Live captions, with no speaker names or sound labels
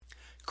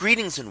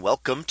Greetings and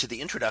welcome to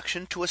the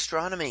introduction to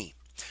astronomy.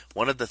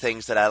 One of the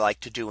things that I like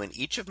to do in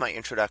each of my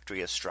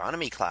introductory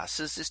astronomy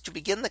classes is to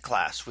begin the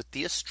class with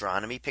the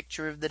astronomy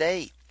picture of the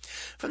day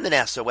from the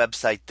NASA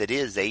website, that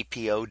is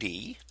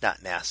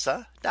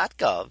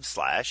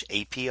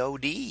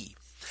apod.nasa.gov/apod.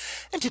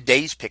 And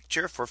today's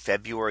picture for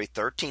February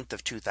 13th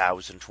of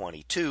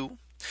 2022.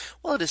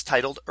 Well, it is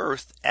titled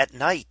Earth at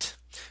Night.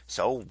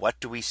 So what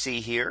do we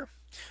see here?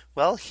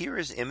 Well, here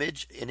is an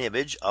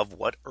image of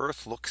what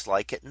Earth looks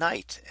like at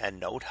night, and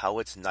note how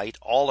it's night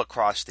all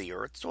across the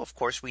Earth. So of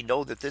course we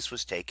know that this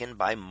was taken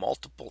by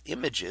multiple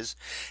images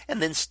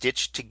and then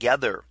stitched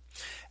together.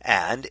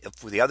 And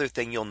the other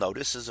thing you'll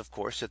notice is, of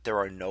course, that there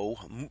are no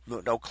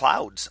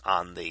clouds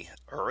on the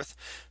Earth.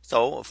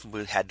 So if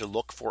we had to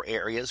look for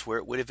areas where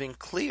it would have been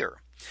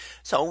clear.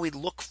 So we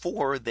look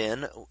for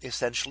then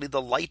essentially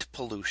the light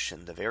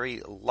pollution, the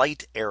very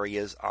light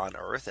areas on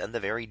Earth and the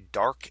very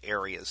dark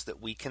areas that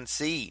we can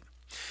see.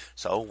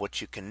 So what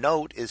you can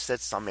note is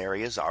that some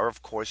areas are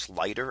of course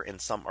lighter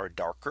and some are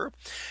darker,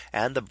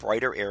 and the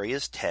brighter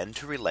areas tend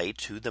to relate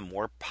to the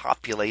more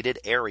populated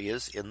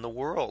areas in the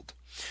world.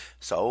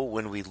 So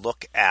when we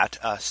look at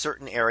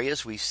certain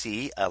areas, we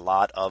see a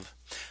lot of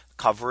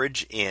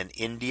coverage in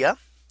India,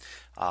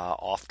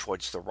 off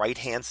towards the right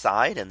hand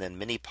side, and then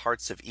many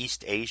parts of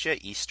East Asia,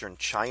 Eastern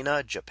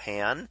China,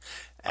 Japan,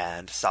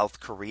 and South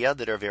Korea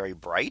that are very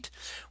bright.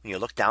 When you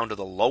look down to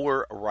the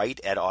lower right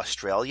at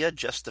Australia,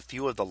 just a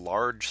few of the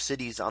large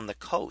cities on the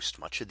coast.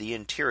 Much of the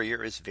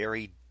interior is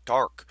very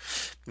dark,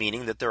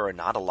 meaning that there are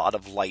not a lot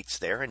of lights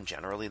there, and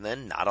generally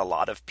then not a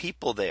lot of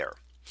people there.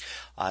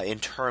 In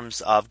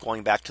terms of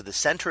going back to the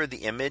center of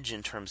the image,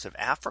 in terms of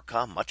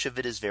Africa, much of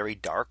it is very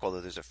dark, although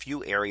there's a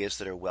few areas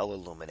that are well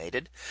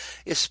illuminated,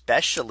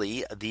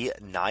 especially the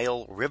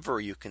Nile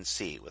River. You can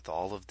see with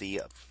all of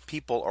the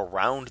people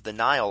around the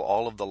Nile,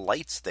 all of the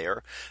lights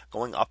there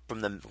going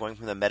from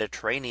the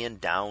Mediterranean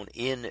down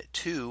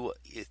into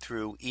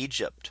through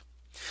Egypt.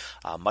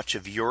 Much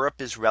of Europe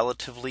is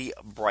relatively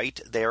bright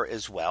there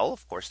as well.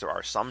 Of course, there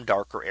are some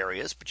darker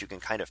areas, but you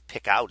can kind of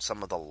pick out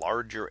some of the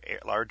larger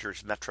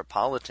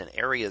metropolitan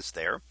areas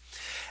there.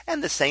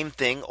 And the same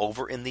thing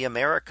over in the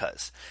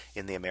Americas.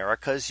 In the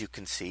Americas, you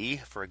can see,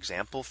 for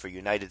example, for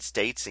United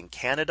States and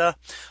Canada,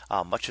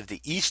 much of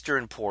the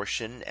eastern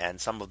portion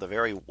and some of the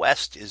very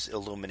west is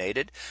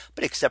illuminated.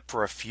 But except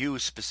for a few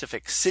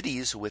specific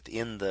cities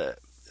within the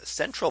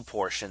central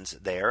portions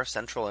there,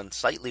 central and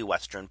slightly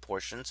western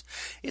portions,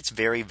 it's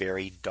very,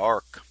 very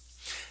dark.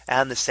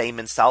 And the same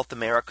in South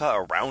America.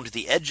 Around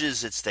the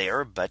edges it's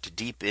there, but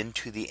deep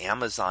into the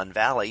Amazon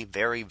Valley,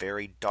 very,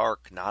 very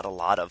dark. Not a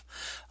lot of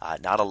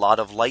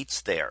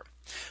lights there.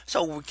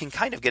 So we can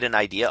kind of get an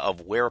idea of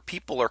where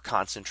people are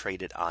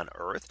concentrated on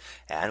Earth,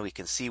 and we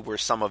can see where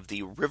some of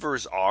the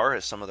rivers are,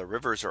 as some of the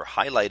rivers are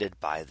highlighted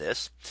by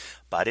this.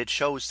 But it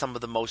shows some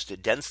of the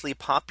most densely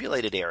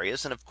populated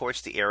areas, and of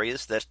course the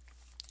areas that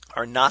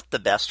are not the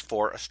best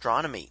for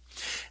astronomy.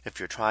 If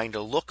you're trying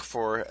to look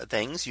for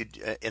things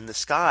in the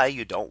sky,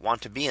 you don't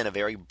want to be in a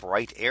very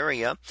bright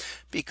area,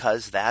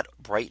 because that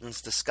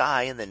brightens the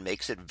sky and then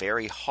makes it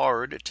very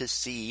hard to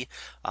see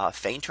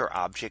fainter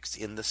objects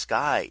in the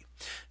sky.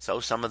 So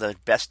some of the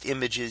best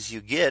images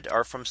you get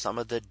are from some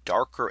of the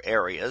darker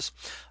areas,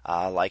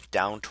 like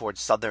down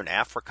towards southern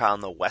Africa on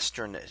the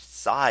western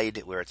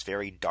side, where it's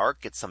very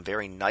dark. Get some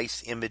very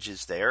nice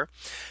images there,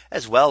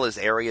 as well as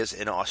areas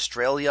in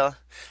Australia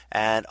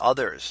and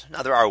others.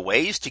 Now there are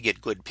ways to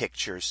get good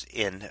pictures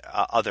in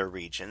other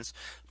regions,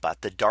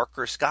 but the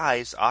darker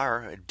skies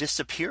are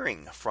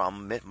disappearing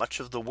from much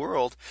of the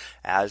world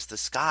as the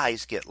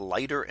skies get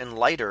lighter and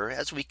lighter,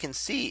 as we can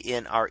see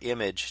in our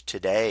image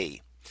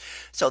today.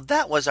 So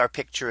that was our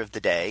picture of the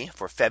day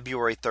for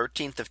February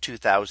 13th of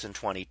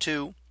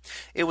 2022.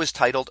 It was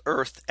titled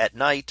Earth at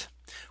Night.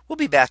 We'll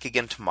be back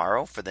again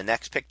tomorrow for the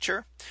next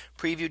picture,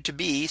 previewed to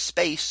be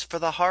Space for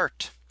the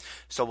Heart.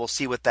 So we'll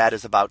see what that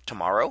is about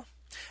tomorrow.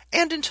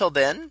 And until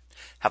then,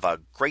 have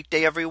a great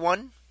day,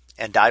 everyone,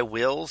 and I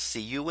will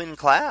see you in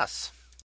class.